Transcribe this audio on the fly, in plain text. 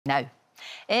Now,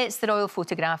 it's the royal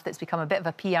photograph that's become a bit of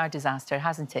a PR disaster,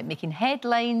 hasn't it? Making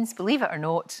headlines, believe it or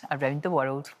not, around the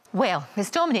world. Well, it's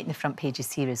dominating the front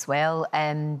pages here as well.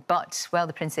 But, well,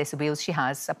 the Princess of Wales, she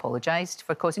has apologised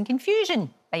for causing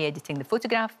confusion by editing the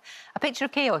photograph. A picture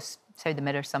of chaos. That's how the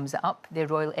Mirror sums it up. Their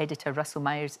royal editor, Russell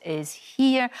Myers, is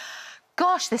here.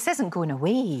 Gosh, this isn't going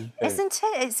away, isn't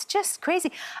it? It's just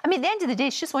crazy. I mean, at the end of the day,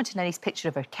 she just wanted a nice picture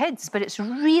of her kids, but it's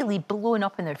really blown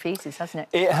up in their faces, hasn't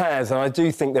it? It has, and I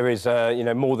do think there is,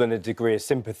 more than a degree of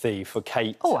sympathy for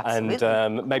Kate. Oh, absolutely.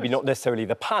 And maybe not necessarily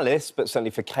the palace, but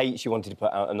certainly for Kate, she wanted to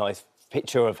put out a nice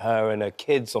picture of her and her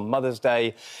kids on Mother's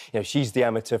Day. You know, she's the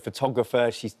amateur photographer.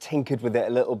 She's tinkered with it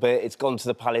a little bit. It's gone to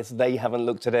the palace. They haven't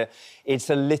looked at it. It's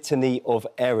a litany of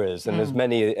errors, and as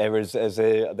many errors as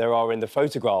there are in the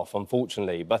photograph,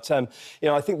 unfortunately. But,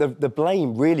 I think the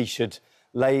blame really should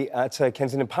lay at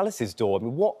Kensington Palace's door. I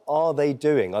mean, what are they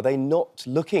doing? Are they not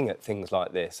looking at things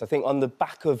like this? I think on the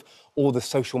back of all the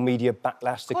social media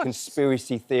backlash, the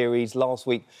conspiracy theories, last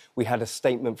week we had a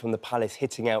statement from the palace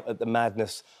hitting out at the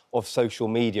madness of social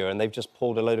media, and they've just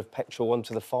poured a load of petrol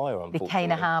onto the fire, unfortunately. They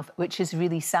kind of have, which is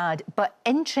really sad. But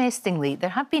interestingly, there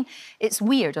have been... It's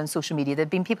weird on social media. There have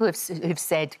been people who've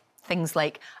said things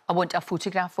like, I want a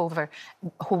photograph of her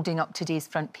holding up today's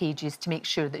front pages to make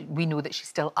sure that we know that she's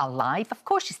still alive. Of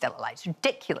course she's still alive. It's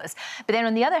ridiculous. But then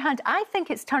on the other hand, I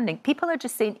think it's turning. People are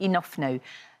just saying enough now.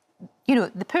 You know,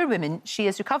 the poor woman, she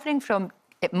is recovering from,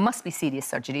 it must be serious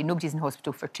surgery. Nobody's in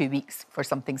hospital for 2 weeks for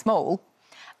something small.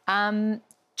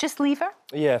 Just leave her.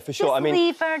 Yeah, for sure. Just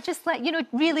leave her. Just let,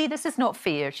 really, this is not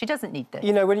fair. She doesn't need this.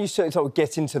 When you sort of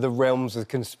get into the realms of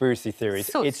conspiracy theories,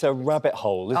 it's a rabbit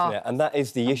hole, isn't it? And that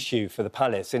is the issue for the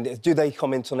palace. And do they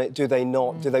comment on it? Do they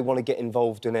not? Do they want to get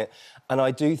involved in it? And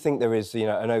I do think there is,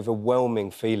 an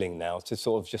overwhelming feeling now to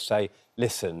sort of just say,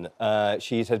 listen,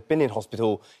 she has been in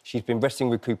hospital, she's been resting,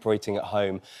 recuperating at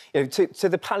home. To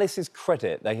the palace's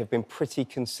credit, they have been pretty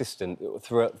consistent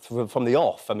from the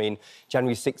off. I mean,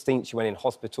 January 16th, she went in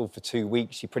hospital for 2 weeks.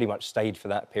 She pretty much stayed for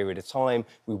that period of time.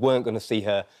 We weren't going to see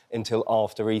her until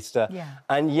after Easter. Yeah.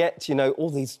 And yet, all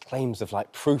these claims of,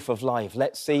 like, proof of life,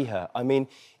 let's see her. I mean,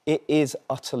 it is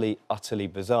utterly, utterly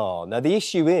bizarre. Now, the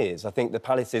issue is, I think the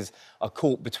palaces are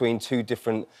caught between two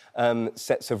different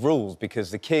sets of rules,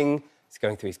 because the king is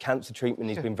going through his cancer treatment,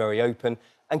 he's been very open,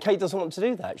 and Kate doesn't want to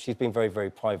do that. She's been very, very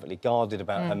privately guarded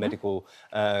about her medical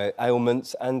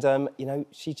ailments, and,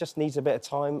 she just needs a bit of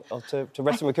time to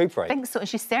rest and recuperate. I think so, and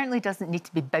she certainly doesn't need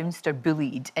to be bounced or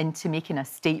bullied into making a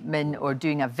statement or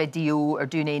doing a video or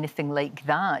doing anything like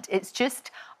that. It's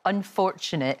just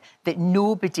unfortunate that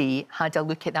nobody had a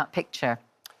look at that picture.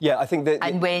 Yeah, I think that...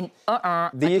 And went,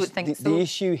 The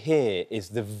issue here is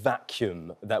the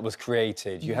vacuum that was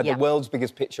created. You had the world's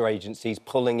biggest picture agencies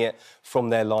pulling it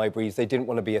from their libraries. They didn't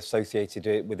want to be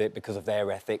associated with it because of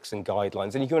their ethics and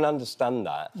guidelines, and you can understand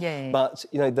that. Yeah. But,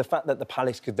 the fact that the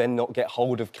palace could then not get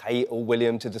hold of Kate or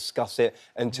William to discuss it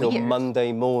until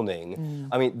Monday morning,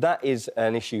 I mean, that is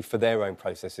an issue for their own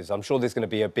processes. I'm sure there's going to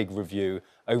be a big review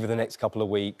over the next couple of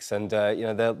weeks, and,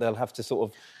 they'll have to sort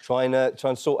of try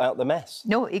and sort out the mess.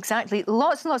 No, exactly.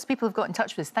 Lots and lots of people have got in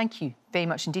touch with us. Thank you very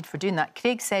much indeed for doing that.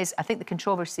 Craig says, I think the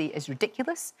controversy is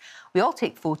ridiculous. We all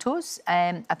take photos.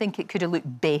 I think it could have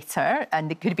looked better and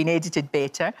it could have been edited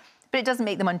better, but it doesn't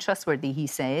make them untrustworthy, he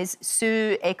says.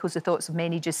 Sue echoes the thoughts of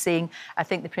many, just saying, I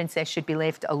think the princess should be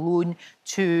left alone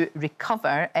to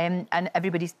recover. And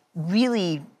everybody's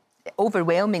really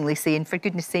overwhelmingly saying, for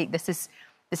goodness sake, this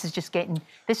is just getting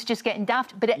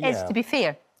daft. But it is, to be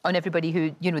fair, on everybody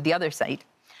who, the other side.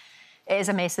 It is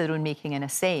a mess of their own making, in a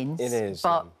sense. It is.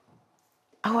 But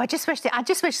I just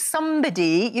wish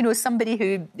somebody, somebody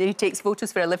who takes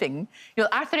photos for a living,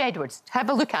 Arthur Edwards, have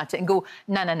a look at it and go,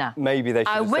 no. Maybe they should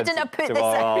have wouldn't have put this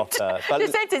out.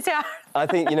 Just sent it to Arthur. I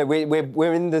think,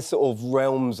 we're in the sort of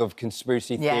realms of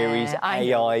conspiracy theories,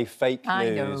 AI, fake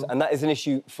news, and that is an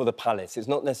issue for the palace. It's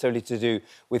not necessarily to do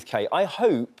with Kate. I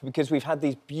hope, because we've had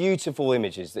these beautiful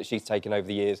images that she's taken over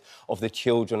the years of the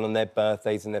children on their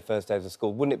birthdays and their first days of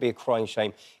school, wouldn't it be a crying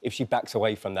shame if she backs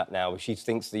away from that now, if she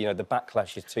thinks the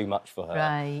backlash is too much for her?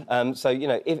 Right. So,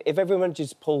 if everyone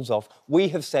just pulls off, we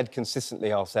have said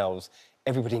consistently ourselves,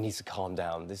 everybody needs to calm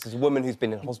down. This is a woman who's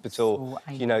been in hospital.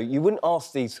 So, you wouldn't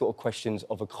ask these sort of questions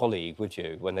of a colleague, would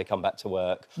you, when they come back to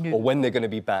work or when they're going to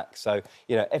be back? So,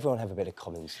 everyone have a bit of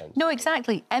common sense. No,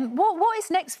 exactly. And what is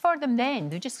next for them then?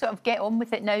 They just sort of get on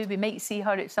with it now? We might see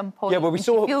her at some point. Yeah, well, she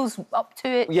feels up to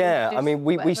it. Yeah, I mean,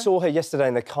 we saw her yesterday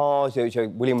in the car.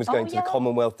 William was going to the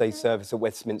Commonwealth Day service at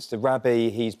Westminster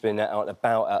Abbey. He's been out and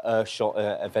about at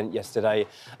Earthshot event yesterday.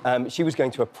 She was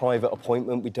going to a private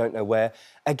appointment, we don't know where.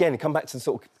 again, come back to the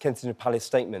sort of Kensington Palace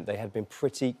statement. They have been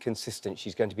pretty consistent.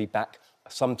 She's going to be back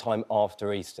sometime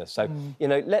after Easter. So, you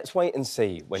know, let's wait and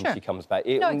see when she comes back.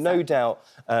 No doubt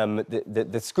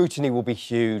the scrutiny will be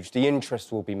huge, the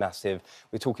interest will be massive.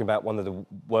 We're talking about one of the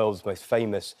world's most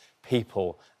famous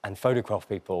people and photograph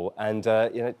people, and,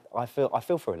 you know, I feel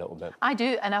for her a little bit. I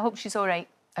do, and I hope she's all right.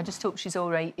 I just hope she's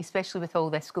all right, especially with all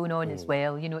this going on as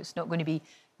well. You know, it's not going to be easy.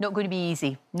 Not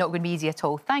going to be easy at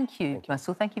all. Thank you,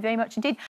 Russell. Thank you very much indeed.